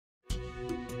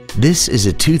This is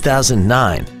a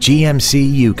 2009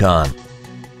 GMC Yukon.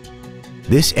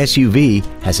 This SUV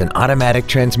has an automatic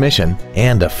transmission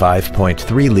and a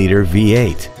 5.3-liter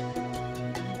V8.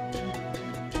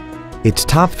 Its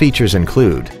top features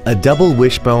include a double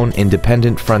wishbone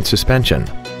independent front suspension,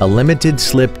 a limited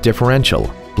slip differential,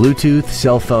 Bluetooth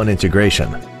cell phone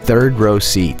integration, third-row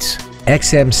seats,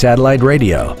 XM satellite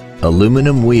radio,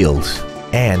 aluminum wheels,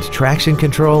 and traction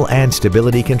control and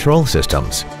stability control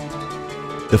systems.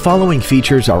 The following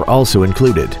features are also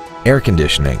included: air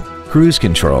conditioning, cruise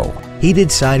control,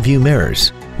 heated side view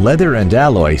mirrors, leather and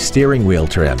alloy steering wheel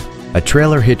trim, a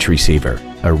trailer hitch receiver,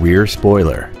 a rear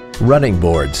spoiler, running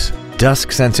boards,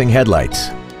 dusk sensing headlights,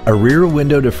 a rear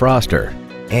window defroster,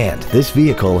 and this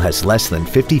vehicle has less than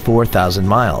 54,000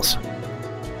 miles.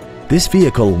 This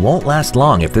vehicle won't last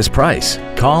long at this price.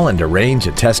 Call and arrange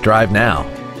a test drive now.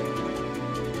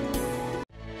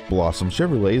 Blossom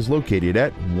Chevrolet is located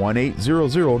at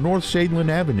 1800 North Shadeland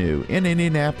Avenue in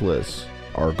Indianapolis.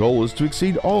 Our goal is to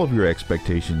exceed all of your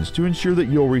expectations to ensure that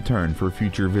you'll return for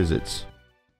future visits.